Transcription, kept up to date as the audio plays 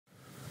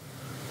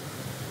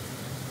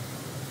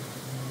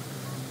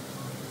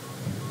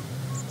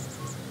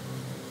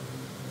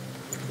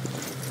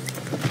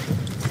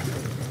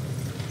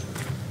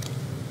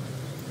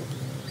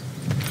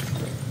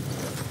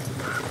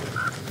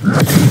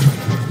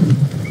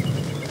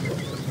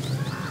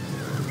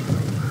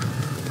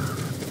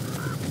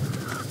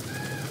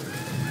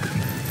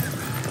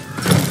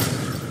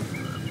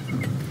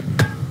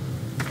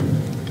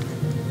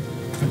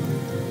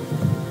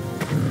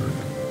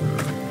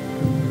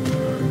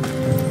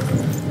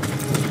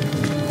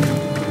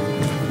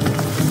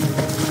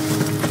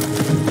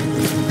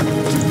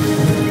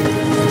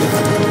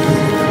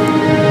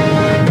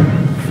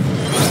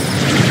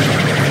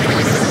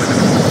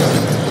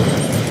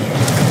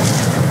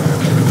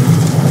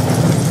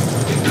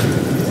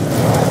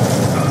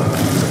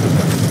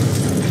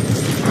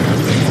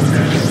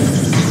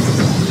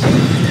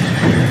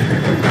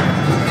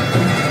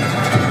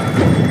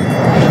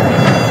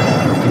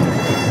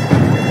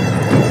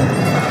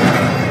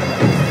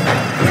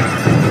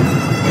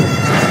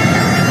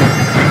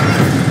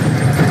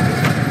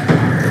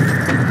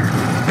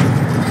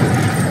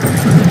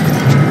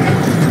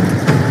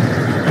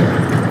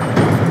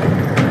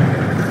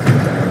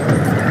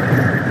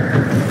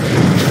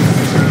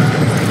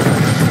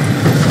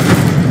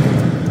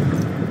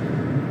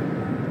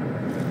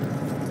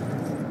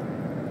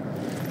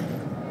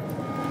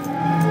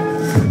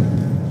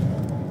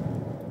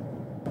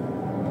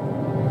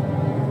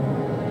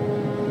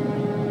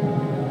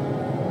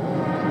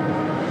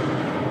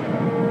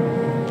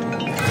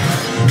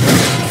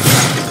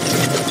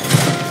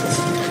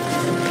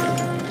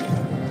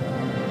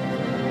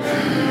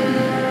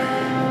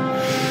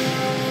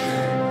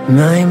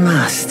My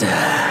master.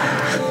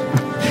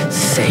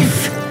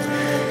 Safe.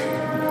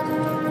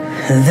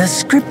 The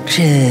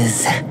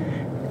scriptures.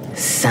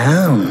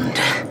 Sound.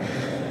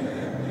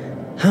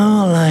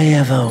 All I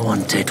ever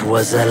wanted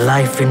was a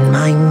life in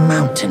my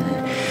mountain,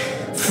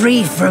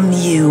 free from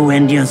you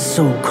and your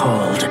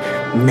so-called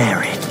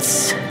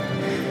merits.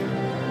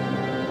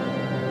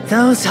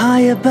 Those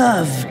high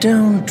above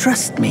don't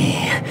trust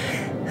me.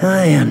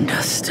 I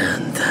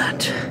understand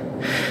that.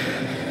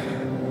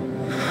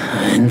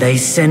 And they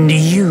send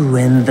you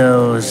and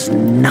those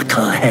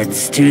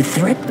knuckleheads to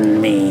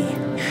threaten me.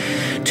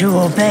 To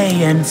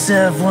obey and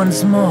serve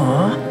once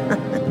more.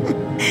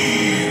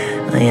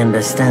 I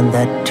understand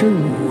that too.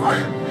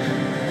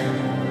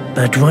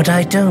 But what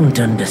I don't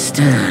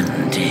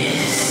understand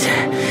is...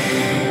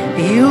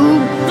 you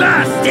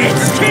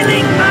bastards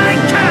killing my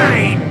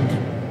kind!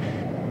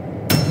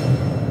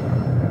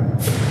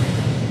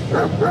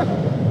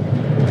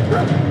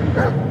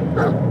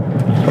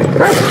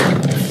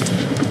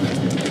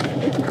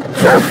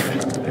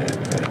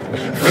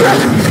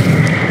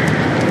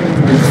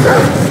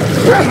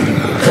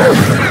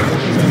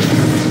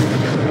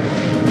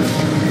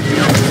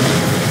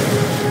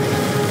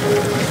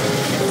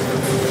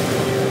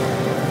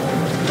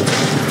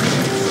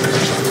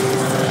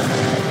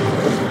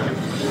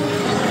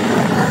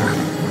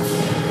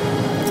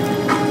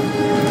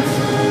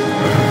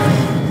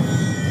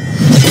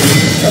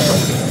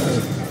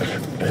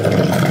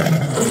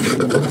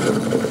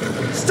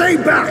 Stay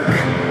back!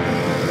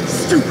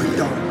 Stupid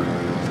dog!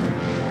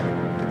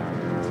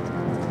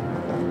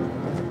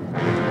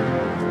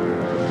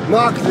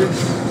 Mark this.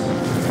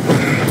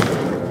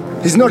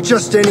 He's not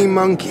just any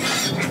monkey.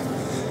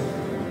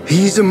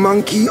 He's a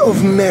monkey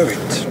of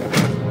merit.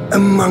 A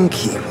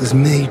monkey was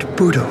made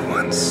Buddha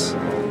once.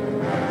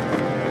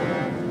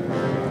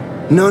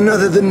 None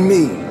other than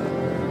me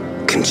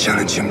can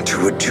challenge him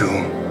to a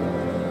duel.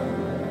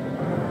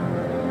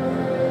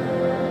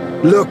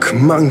 Look,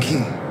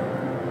 monkey.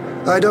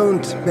 I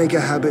don't make a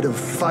habit of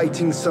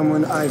fighting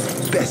someone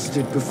I've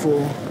bested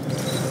before.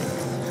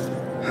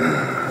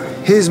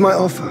 Here's my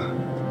offer.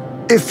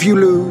 If you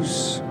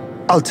lose,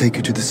 I'll take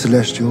you to the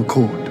Celestial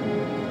Court.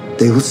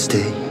 They will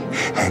stay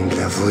and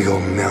level your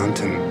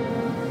mountain.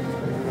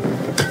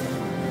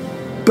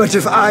 But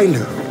if I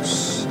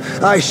lose,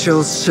 I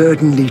shall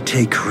certainly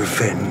take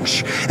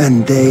revenge,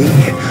 and they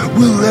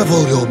will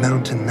level your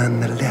mountain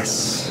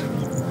nonetheless.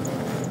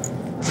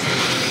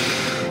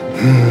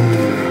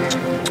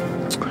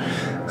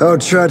 How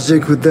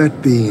tragic would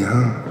that be,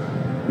 huh?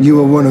 You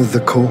are one of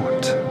the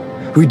court.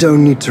 We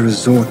don't need to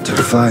resort to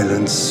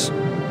violence.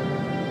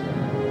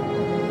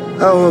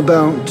 How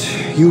about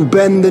you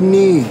bend the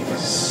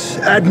knees,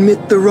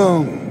 admit the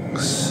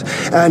wrongs,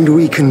 and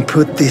we can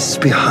put this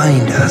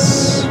behind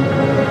us?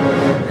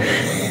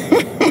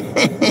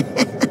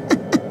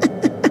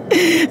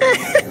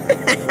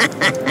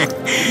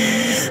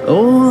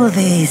 All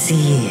these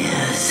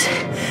years,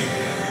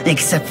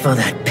 except for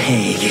that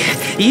pig,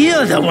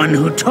 you're the one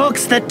who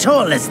talks the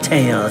tallest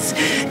tales.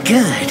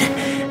 Good,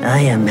 I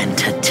am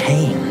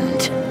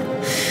entertained.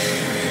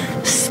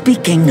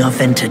 Speaking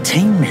of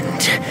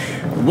entertainment,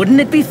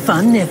 wouldn't it be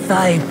fun if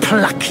I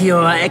pluck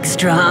your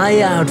extra eye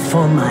out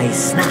for my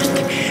snack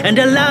and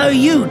allow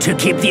you to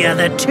keep the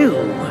other two?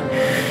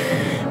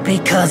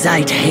 Because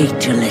I'd hate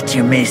to let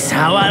you miss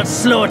how I'll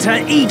slaughter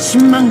each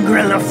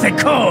mongrel of the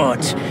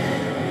court.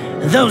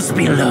 Those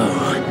below,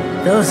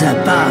 those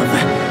above,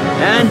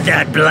 and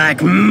that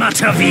black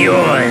mutt of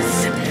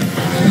yours.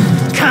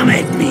 Come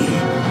at me,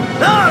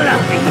 all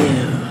of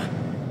you.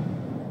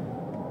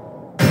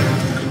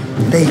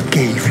 They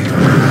gave you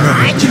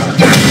merit,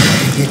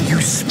 yet you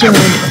spurned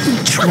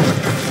each one.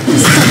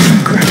 Such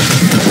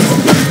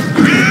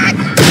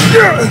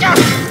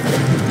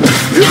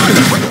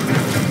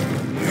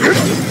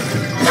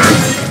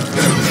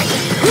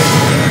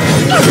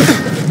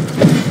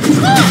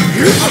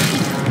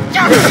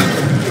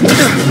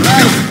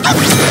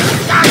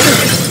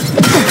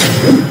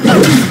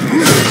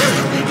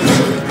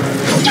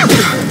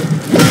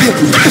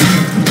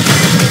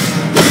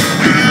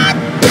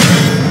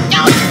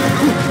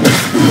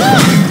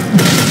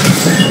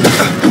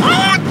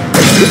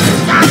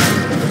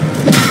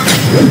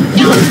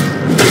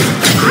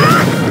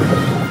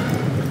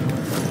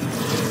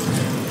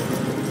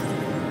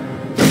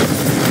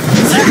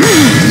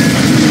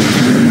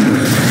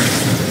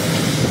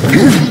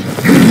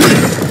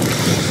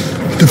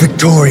The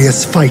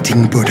victorious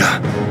fighting Buddha.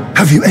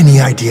 Have you any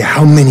idea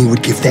how many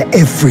would give their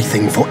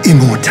everything for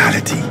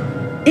immortality?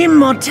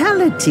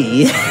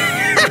 Immortality?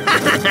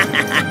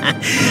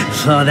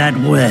 For that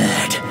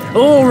word,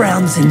 all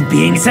realms and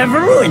beings have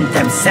ruined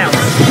themselves.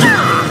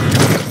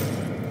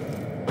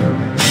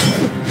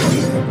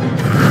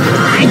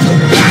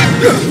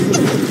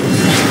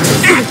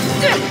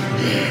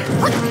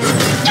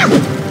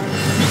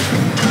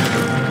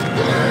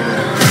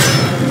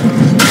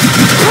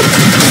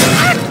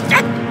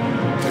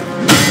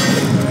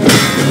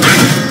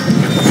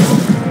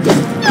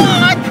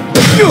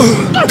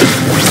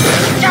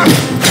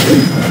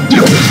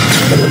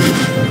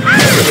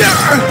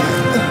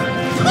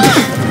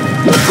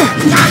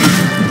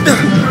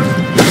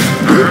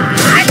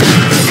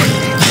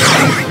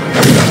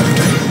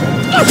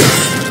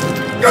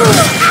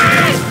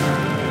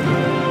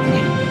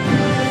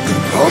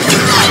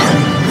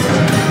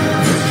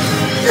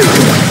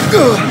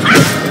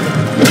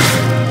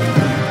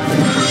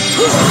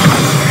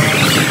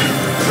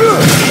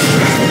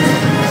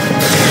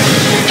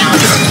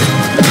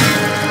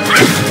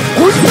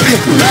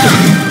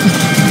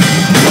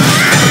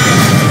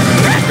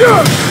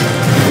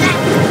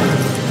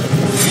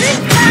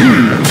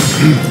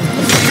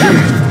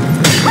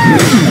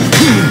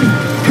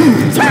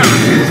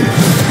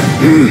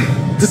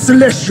 The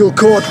Celestial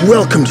Court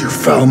welcomed you,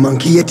 foul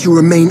monkey, yet you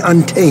remain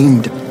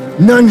untamed.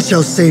 None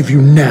shall save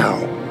you now.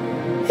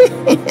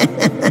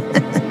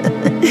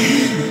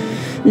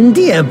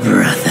 Dear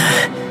brother,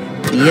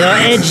 your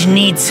edge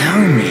needs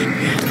honing.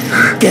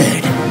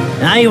 Good.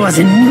 I was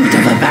in need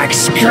of a back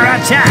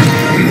scratcher.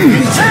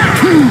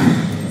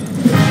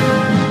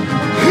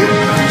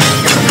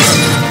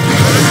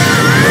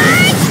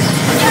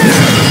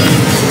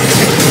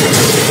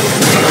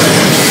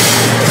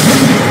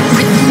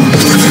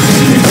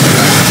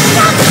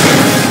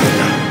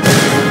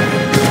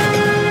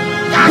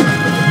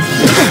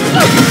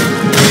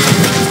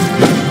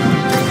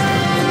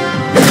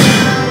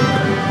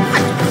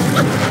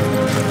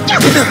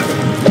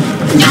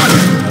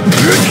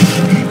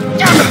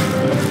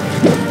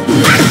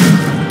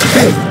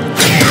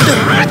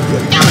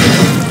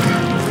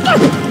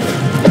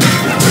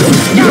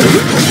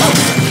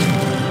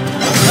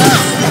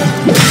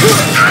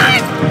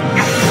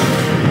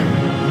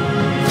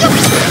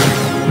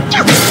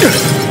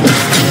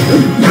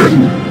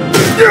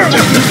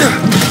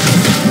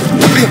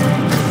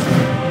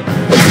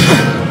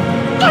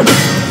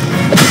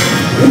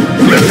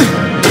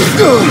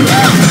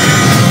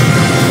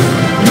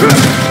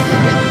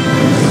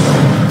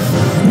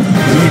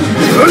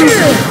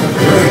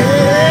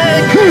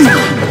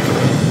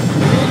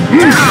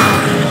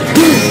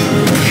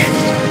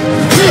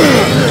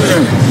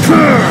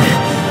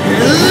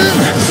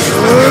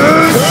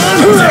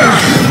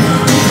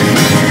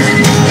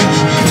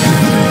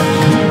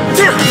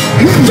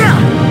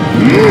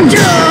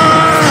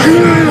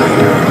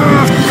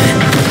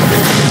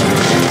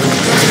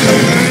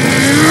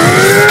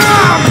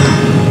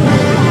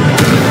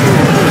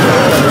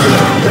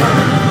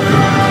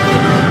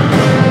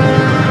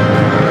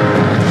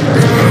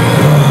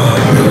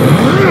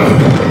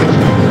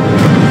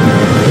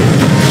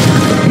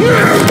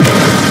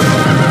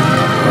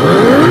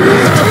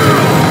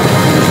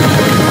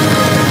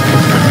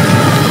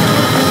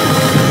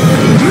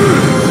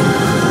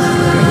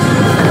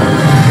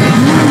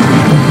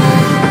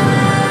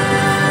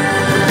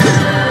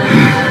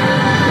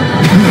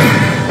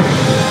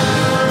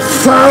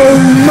 Foul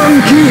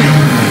monkey!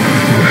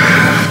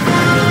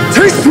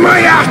 Taste my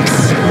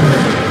axe!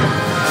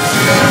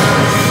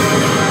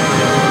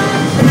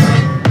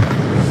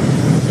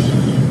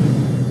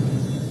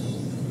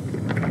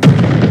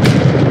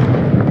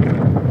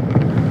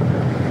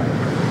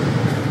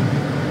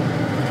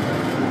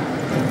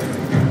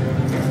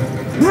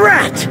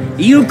 Rat!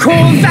 You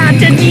call that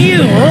a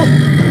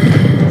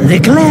duel? The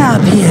glare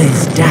up here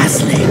is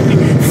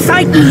dazzling.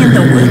 Fight me in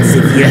the woods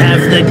if you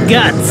have the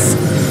guts.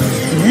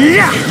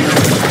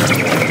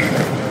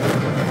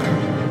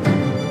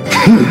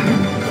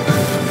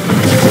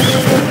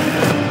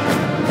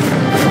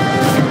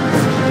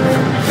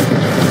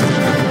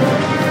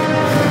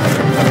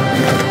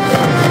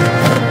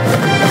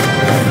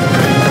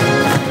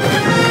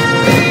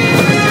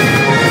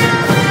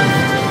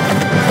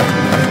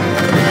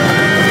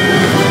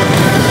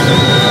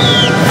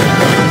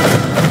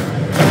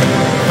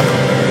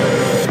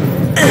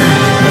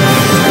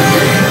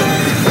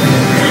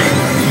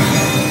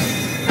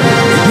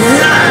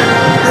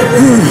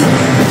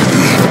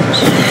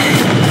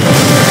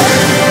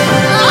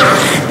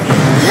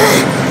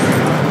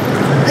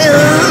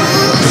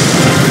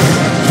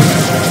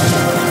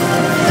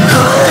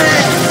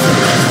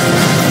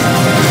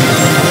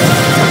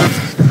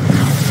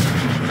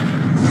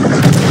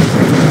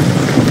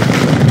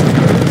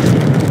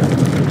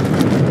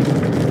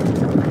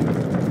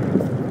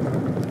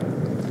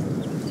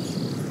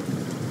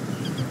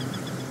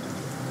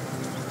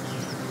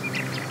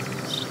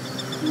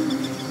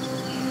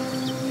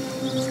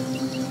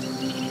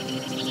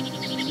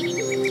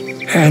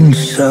 And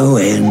so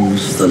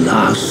ends the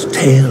last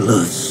tale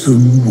of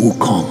Sun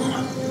Wukong.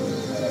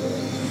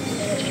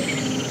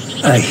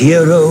 A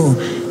hero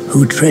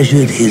who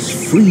treasured his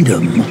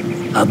freedom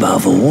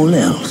above all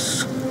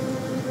else.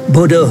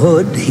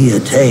 Buddhahood he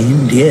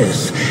attained,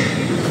 yes,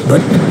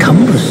 but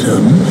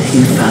cumbersome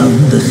he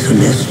found the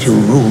celestial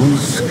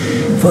rules,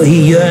 for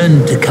he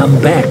yearned to come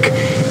back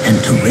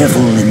and to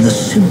revel in the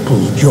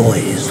simple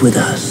joys with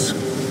us.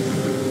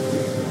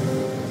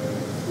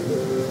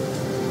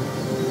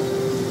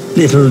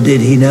 Little did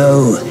he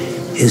know,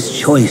 his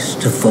choice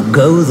to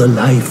forgo the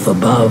life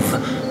above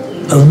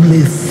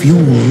only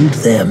fueled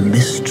their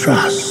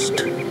mistrust.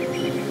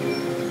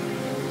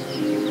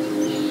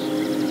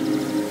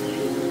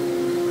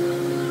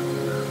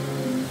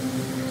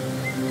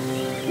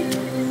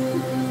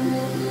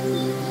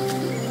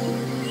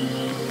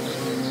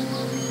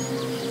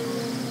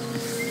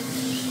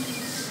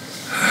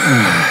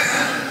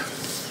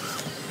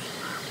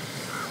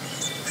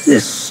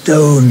 This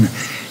stone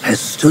has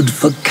stood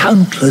for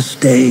countless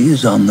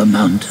days on the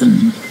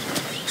mountain.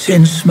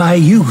 Since my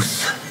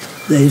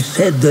youth, they've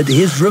said that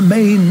his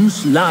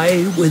remains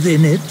lie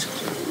within it.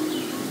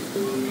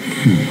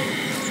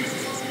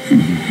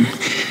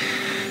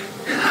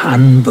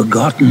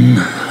 Unbegotten,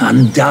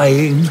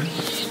 undying,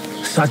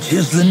 such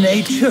is the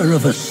nature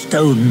of a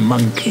stone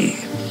monkey.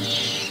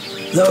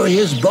 Though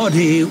his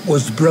body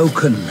was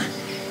broken,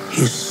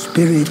 his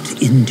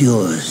spirit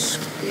endures.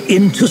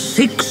 Into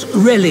 6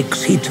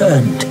 relics he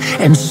turned,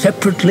 and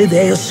separately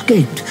they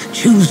escaped,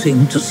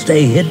 choosing to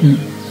stay hidden.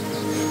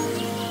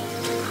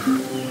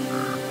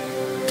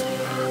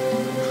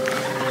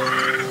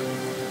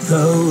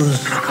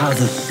 Those are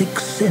the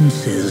 6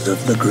 senses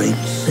of the great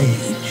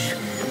sage.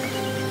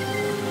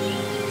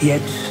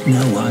 Yet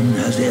no one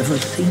has ever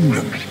seen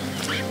them,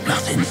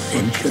 not in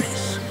centuries.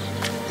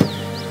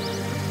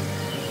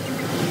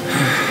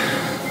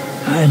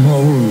 I'm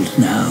old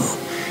now.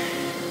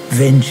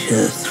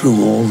 Venture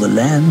through all the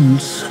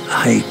lands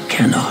I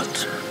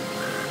cannot.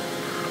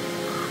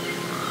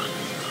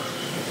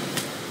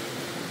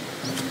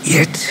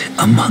 Yet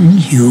among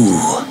you,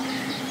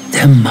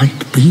 there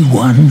might be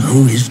one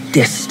who is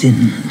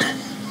destined.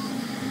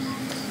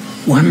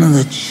 One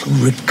that shall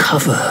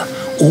recover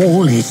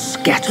all his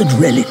scattered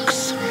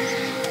relics.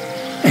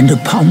 And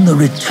upon the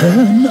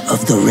return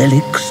of the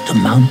relics to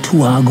Mount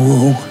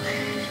Tuaguo,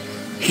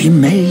 he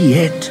may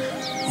yet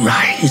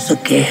rise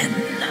again.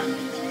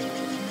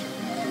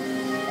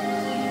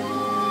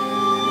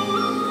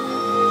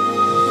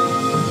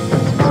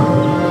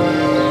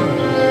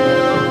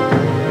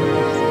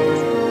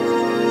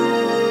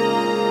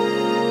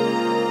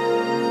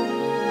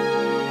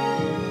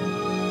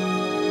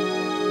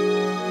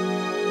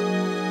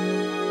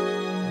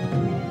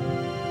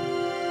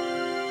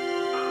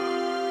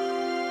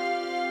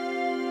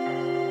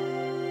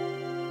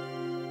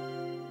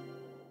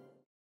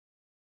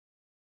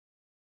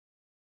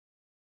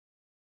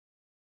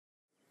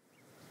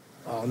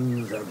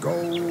 On the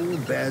go,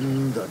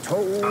 bend the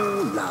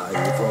toe,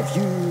 life of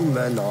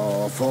human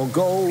all for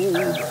gold.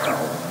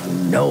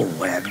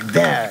 Nowhere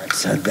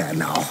better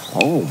than a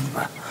home.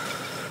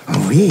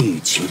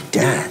 Reach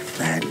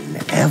death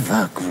and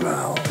ever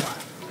grow.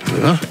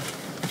 Huh?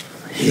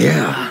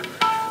 Here,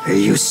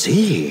 you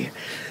see,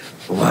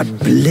 what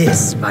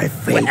bliss my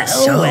fate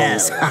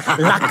shows. Well,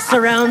 luck's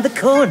around the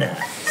corner.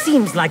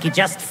 Seems like you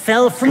just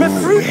fell from a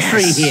fruit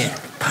tree here.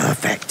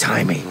 Perfect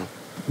timing.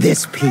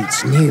 This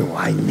peach knew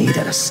I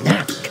needed a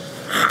snack.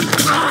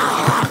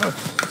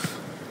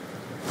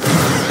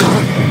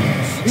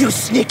 You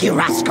sneaky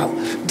rascal!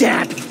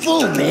 Dare to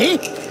fool me?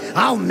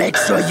 I'll make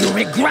sure you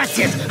regret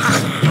it!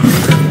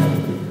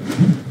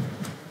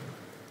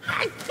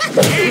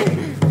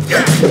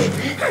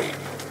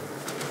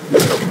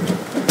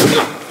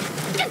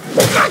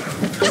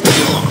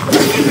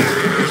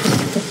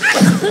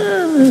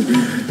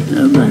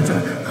 No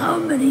matter how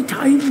many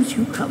times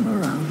you come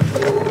around,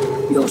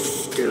 you're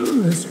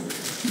still as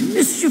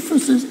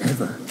mischievous as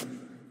ever.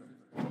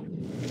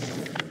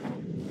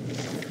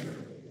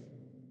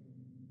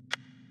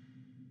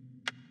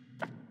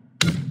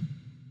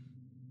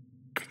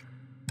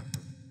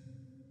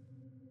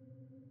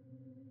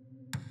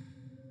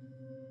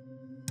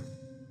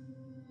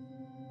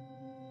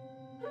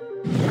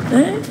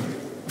 Eh?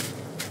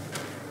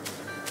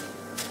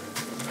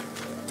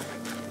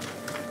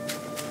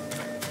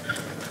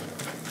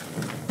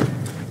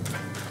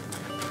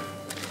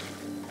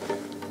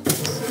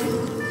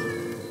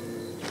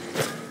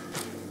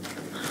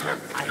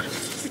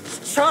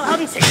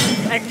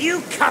 Hunting, and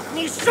you cut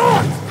me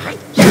short!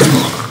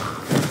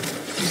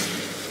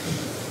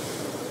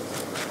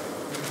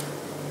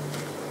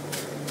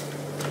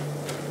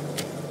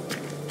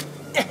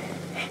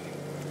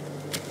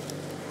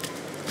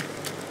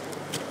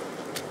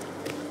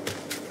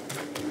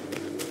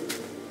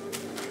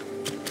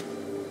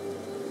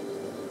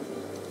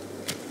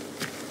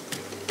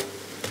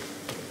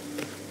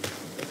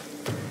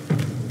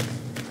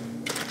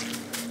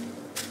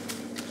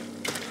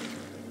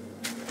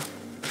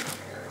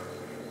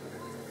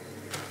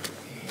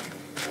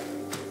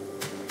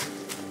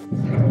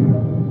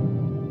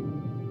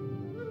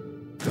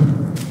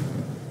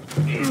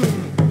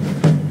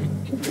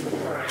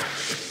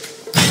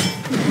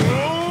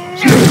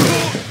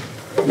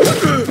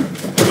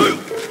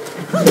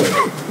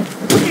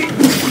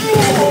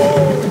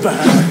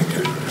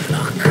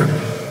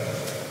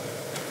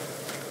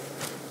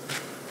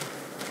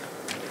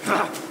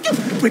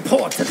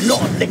 Report that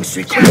Lord Ling's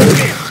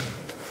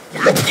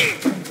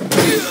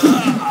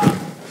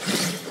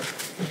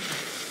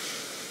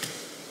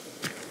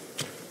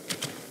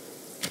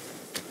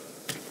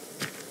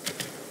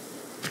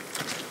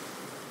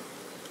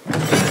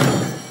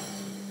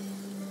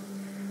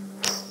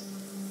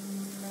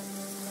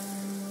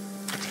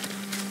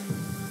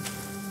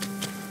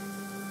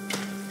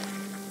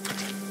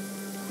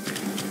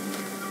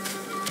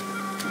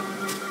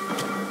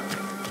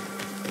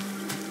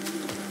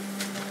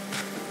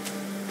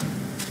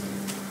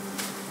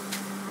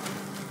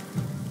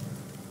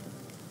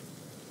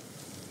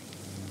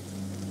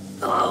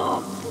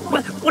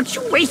What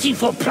you waiting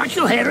for? Pluck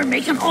your hair and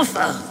make an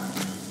offer.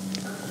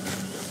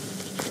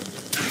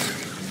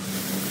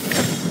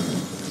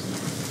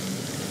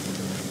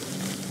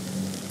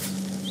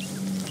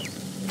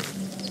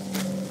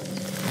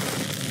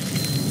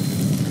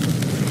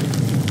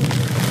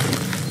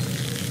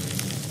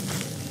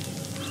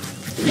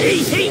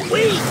 Hey,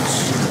 wait!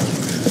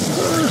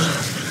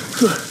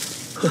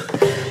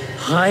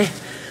 I,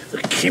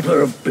 the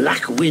keeper of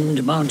Black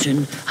Wind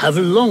Mountain, have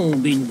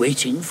long been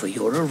waiting for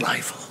your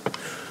arrival.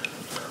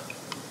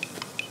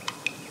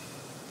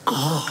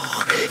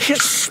 Oh,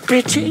 his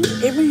spitting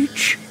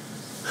image,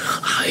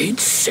 I'd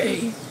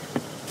say.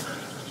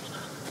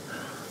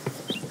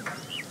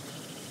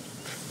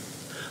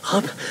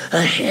 Up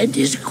ahead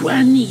is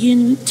Guan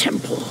Yin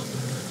Temple.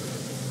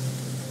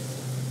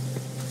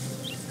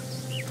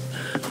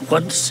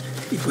 Once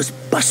it was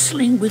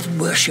bustling with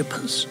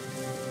worshippers,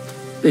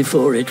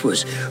 before it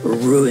was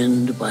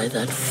ruined by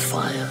that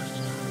fire.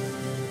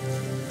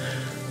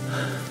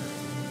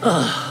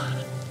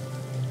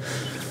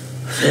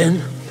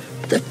 Then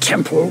the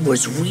temple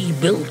was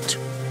rebuilt.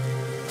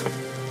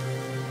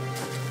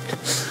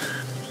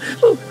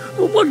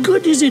 What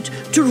good is it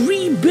to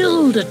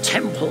rebuild a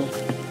temple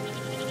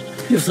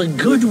if the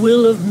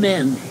goodwill of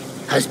men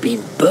has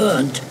been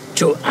burnt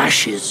to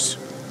ashes?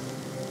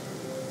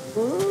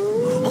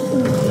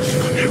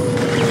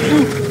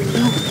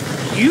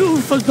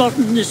 You've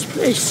forgotten this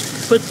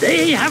place, but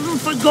they haven't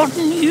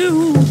forgotten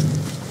you.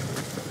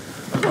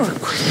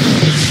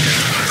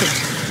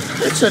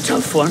 That's a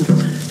tough one.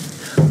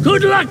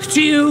 Good luck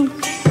to you.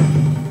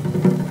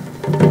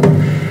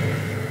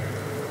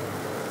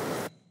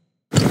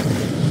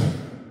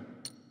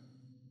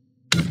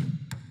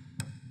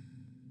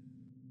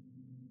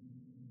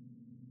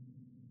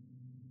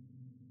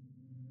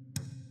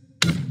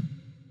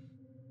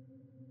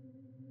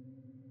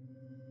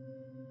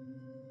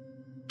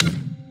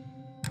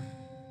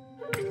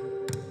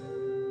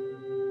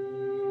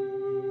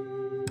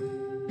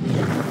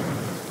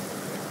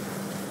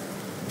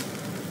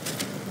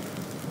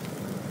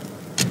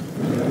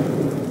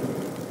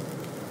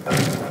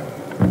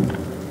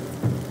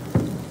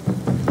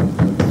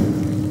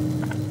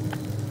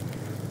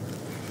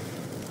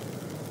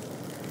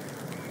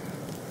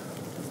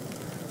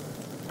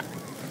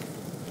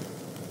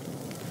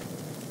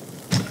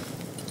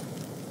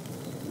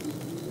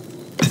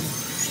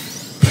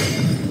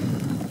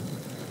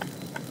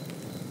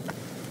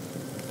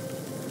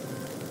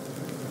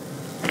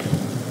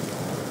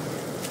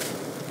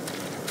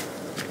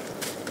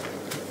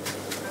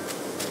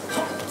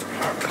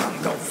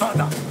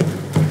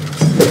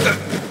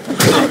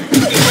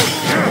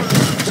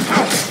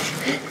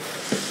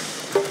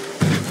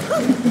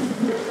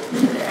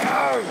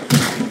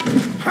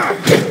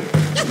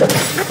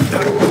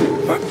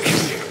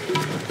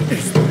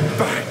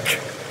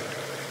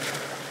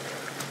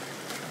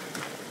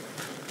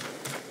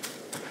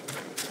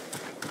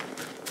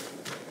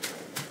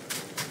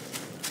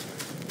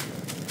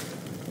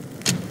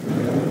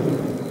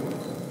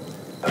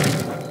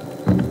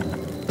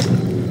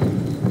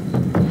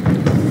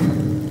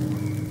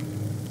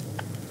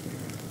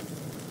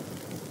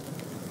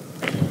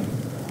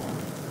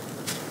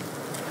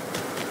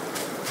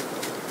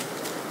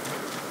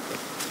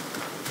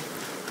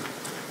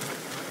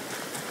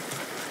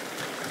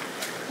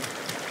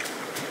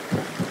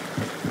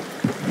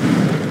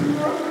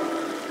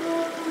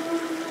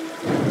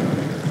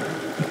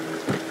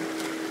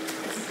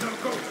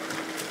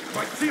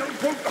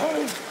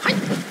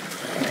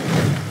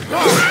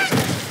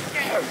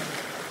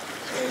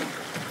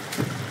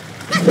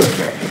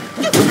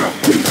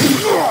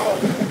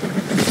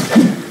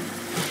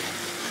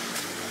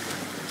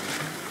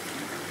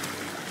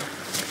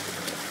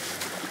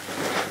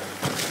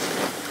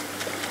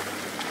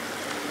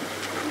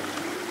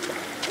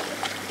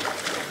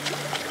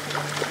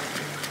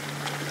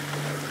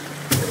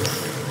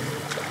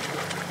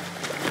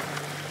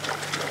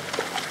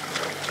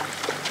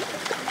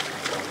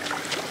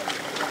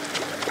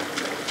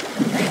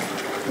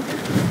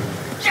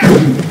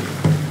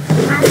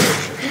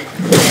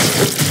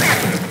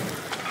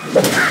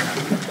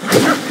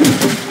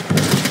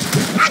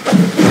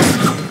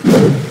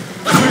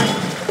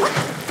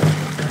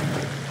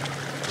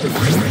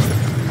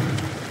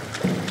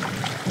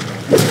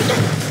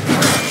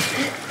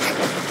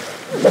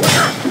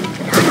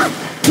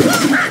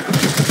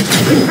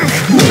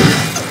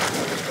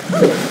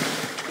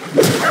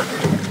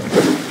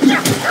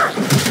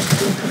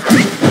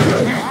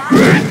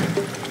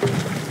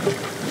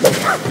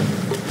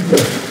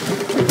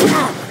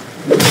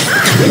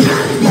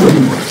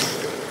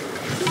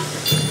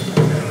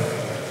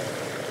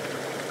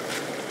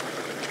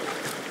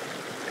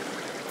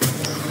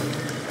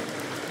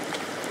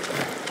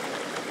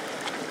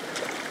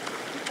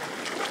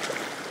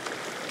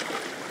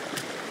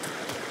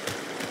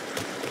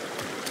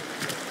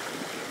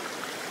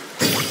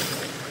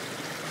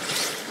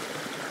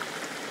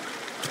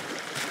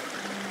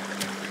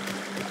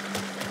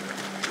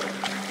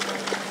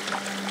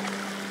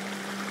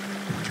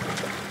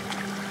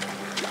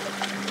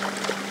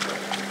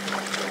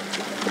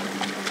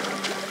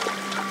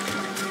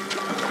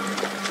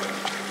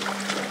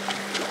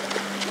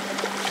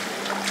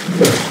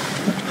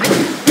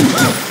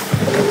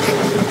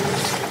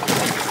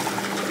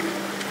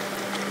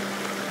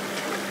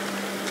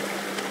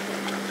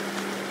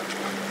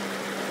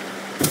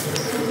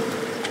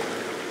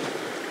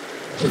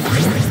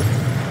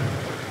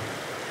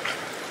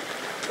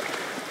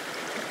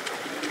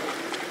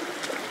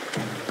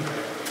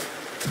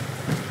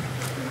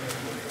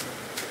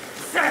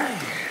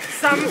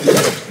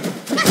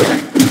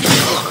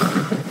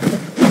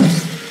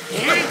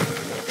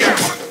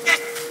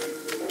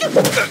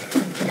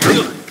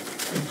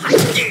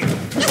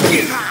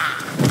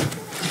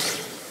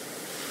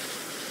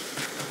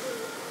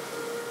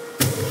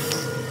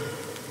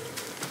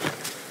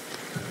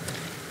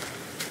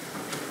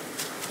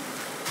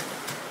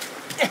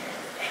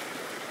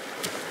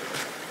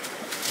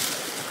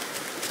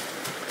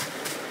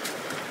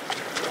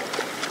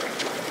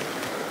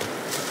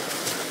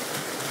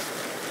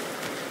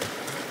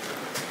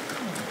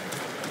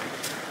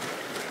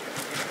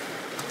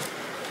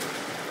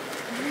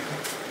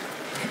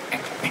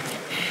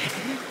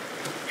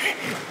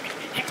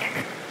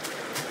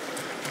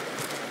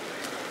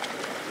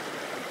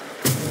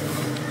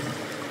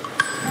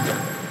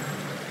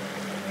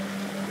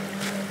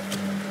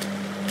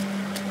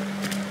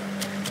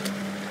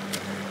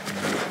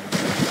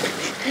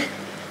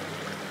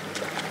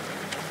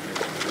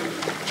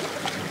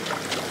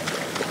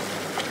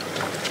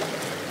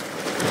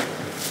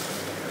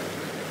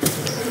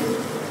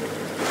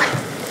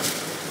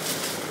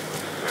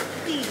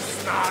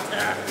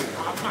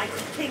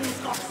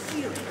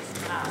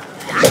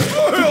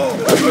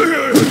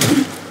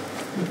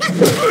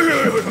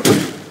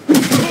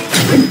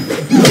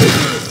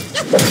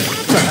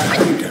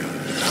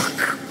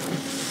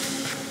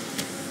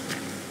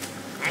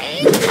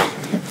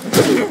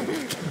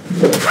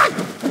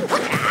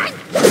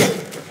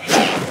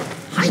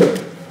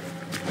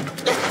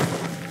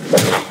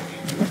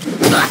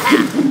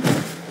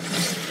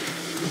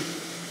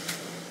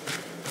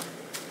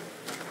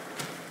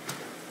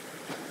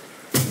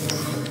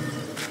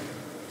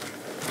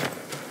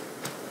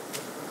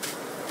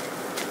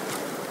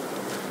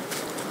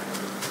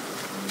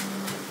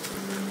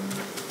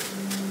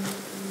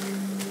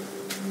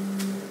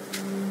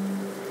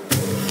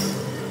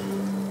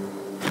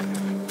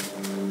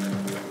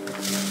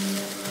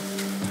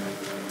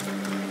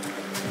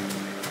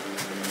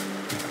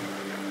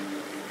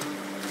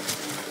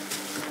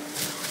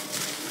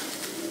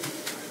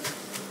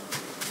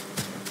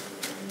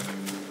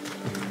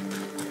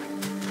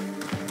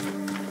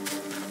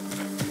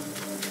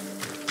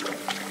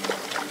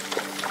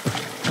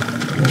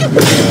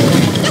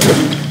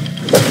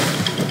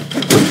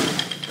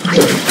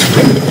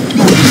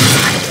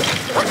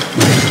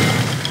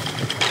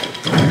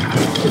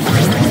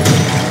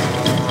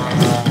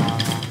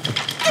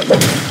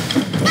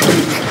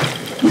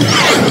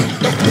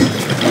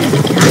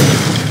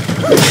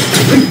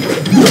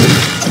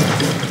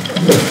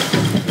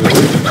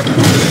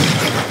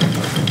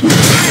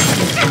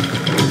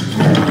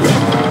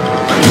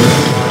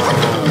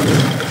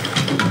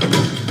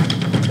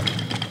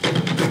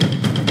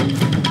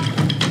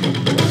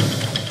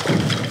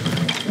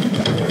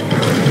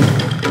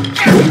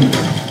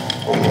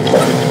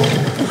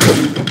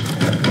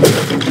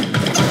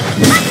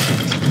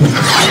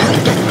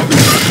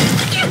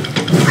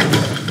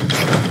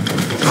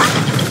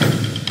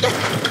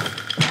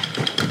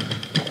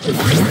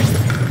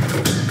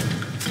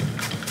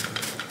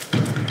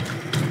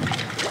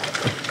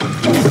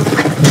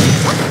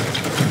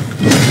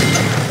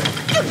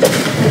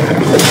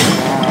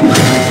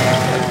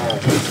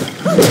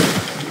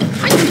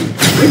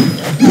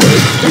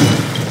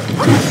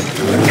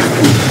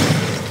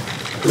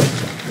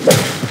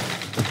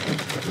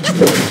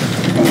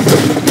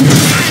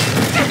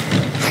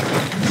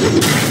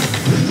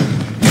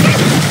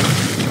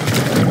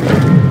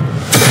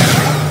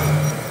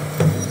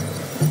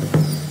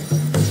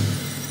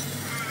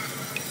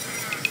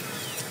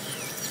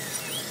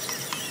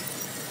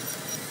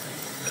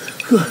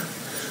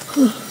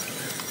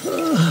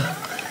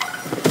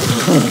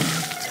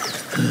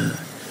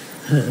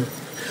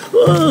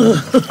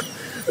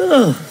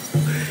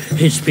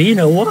 It's been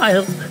a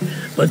while,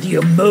 but the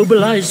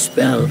immobilized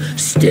spell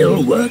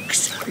still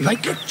works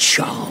like a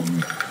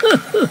charm.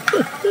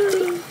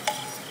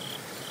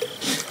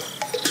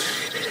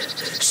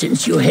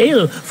 Since you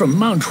hail from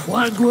Mount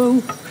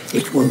Huagro,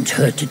 it won't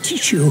hurt to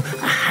teach you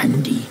a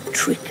handy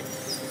trick.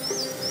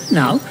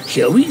 Now,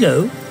 here we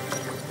go.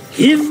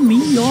 Give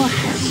me your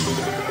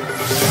hand.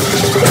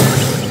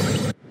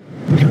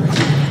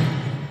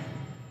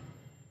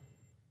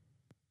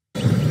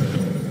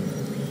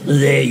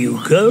 There you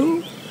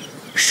go.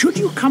 Should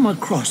you come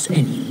across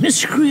any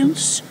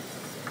miscreants,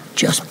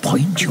 just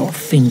point your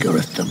finger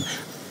at them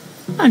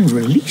and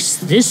release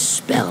this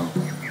spell.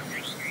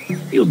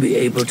 You'll be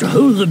able to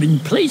hold them in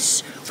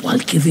place while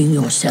giving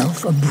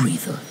yourself a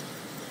breather.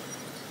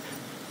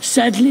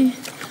 Sadly,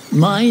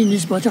 mine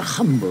is but a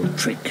humble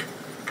trick.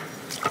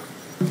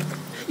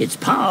 Its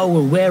power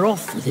will wear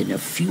off within a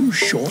few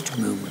short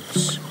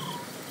moments,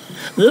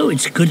 though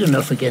it's good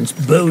enough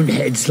against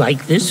boneheads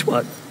like this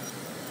one.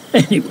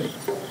 Anyway,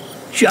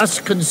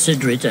 just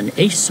consider it an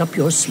ace up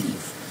your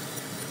sleeve.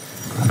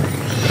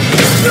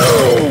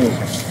 No!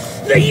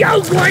 The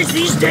young boys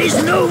these days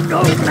know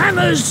no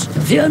manners!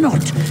 Fear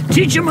not,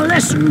 teach them a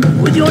lesson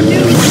with your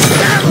new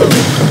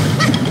spell!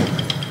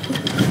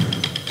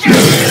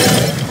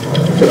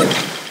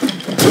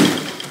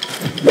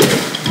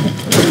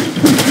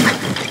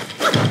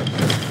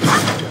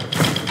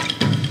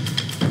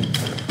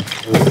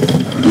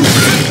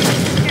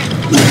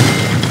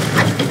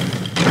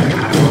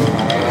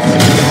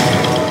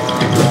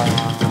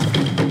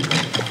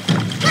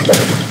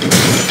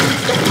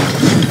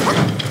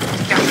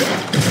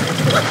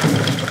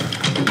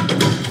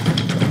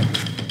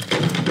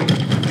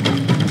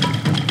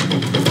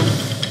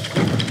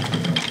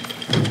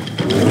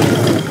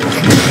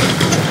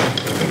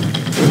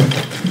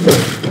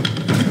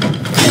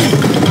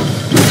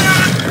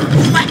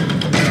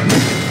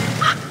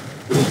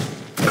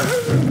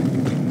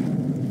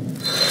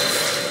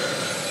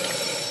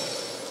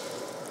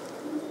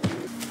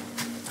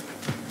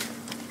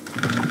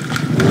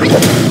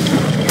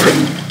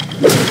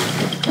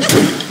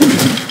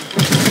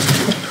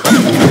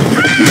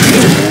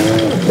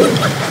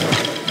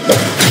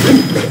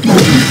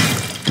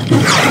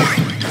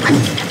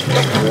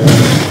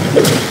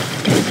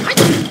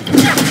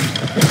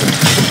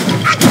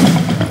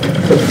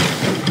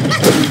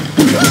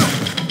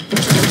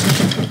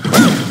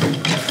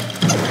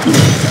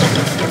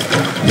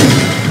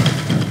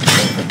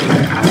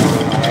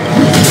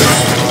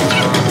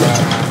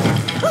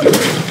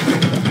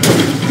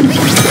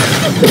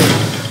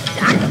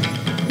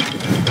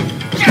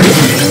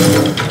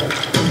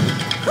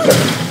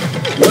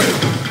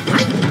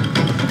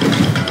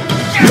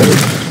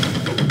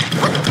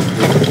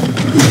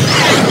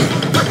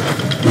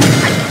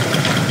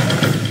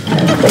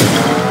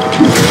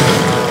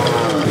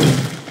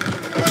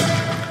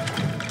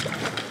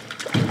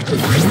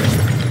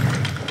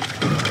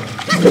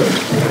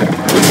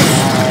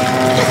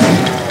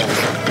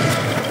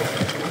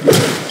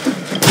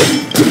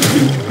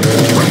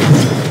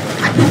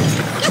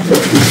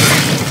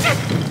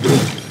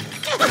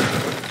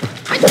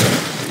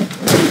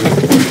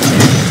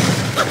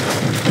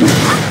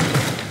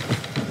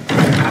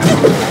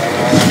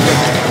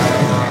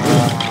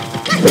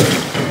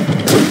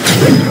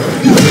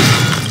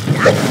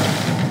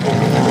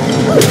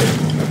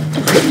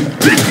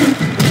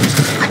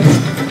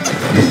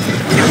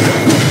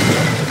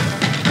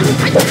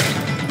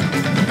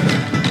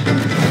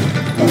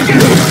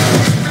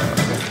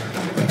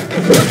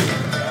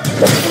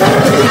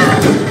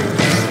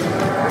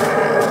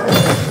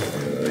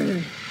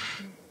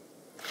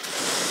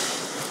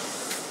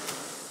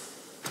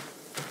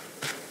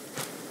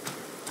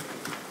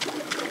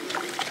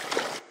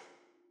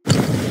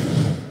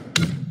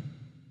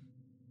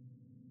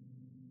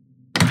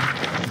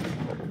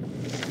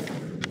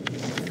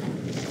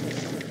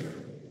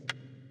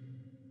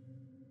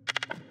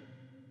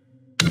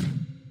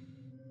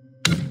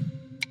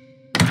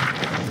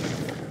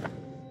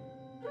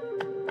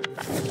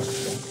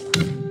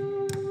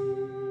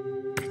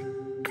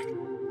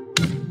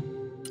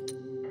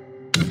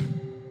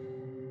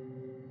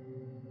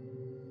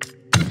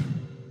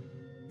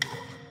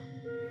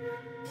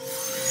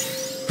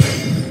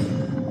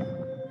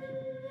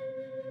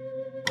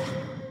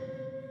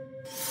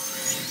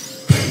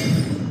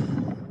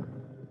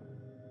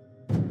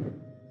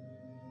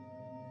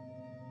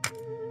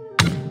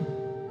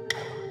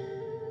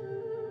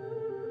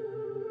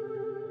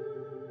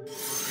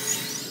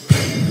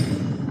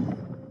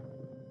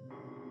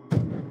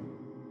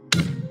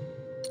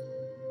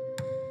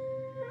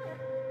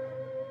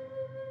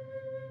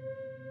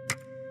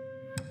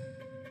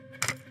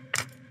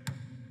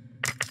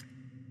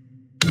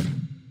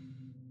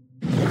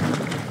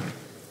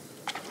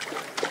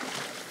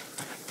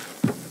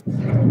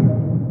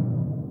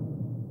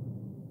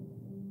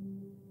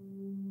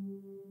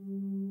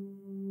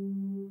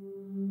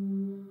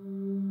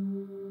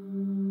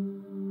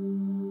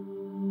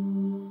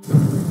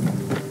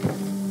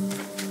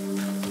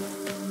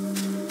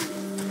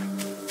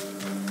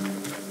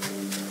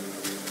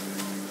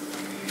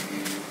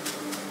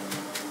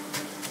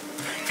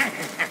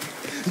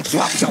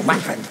 Drop your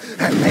weapon,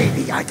 and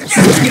maybe I can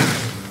see you.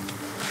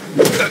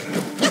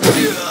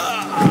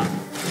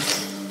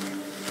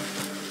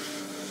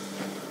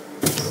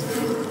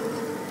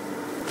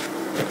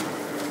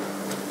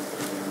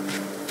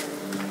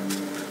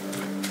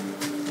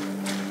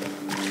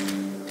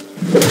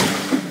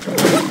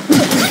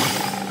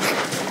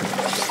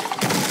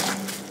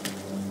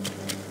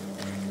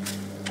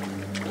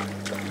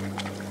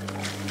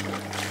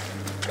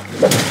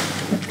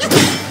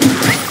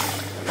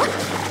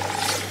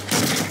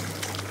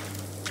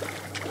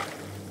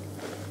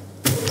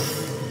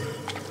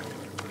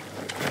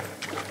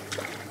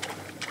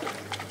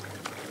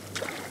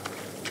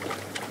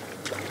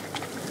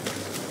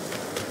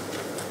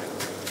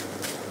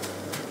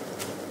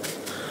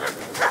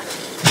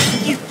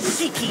 You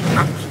cheeky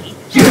monkey!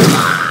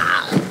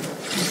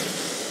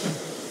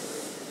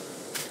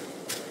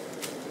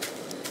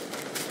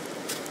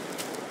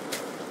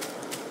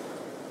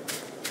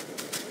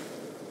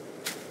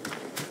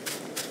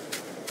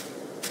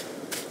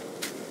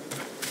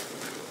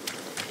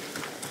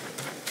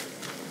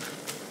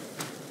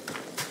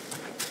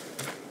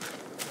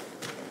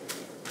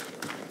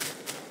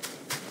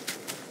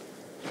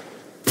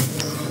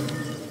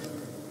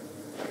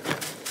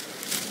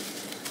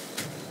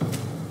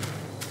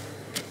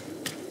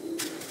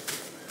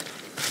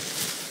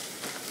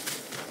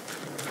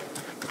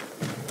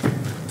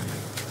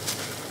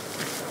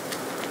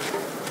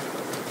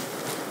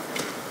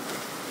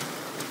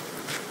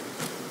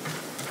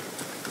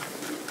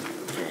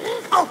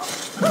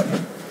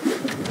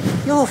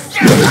 You're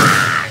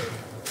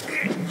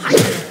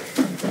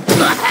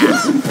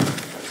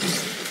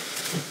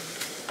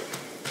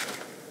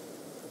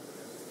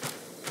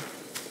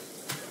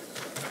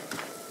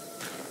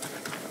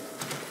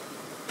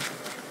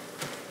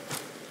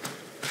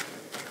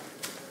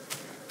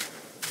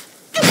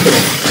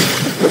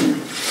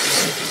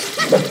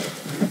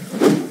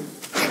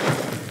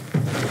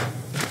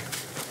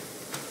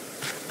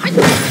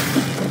Hi.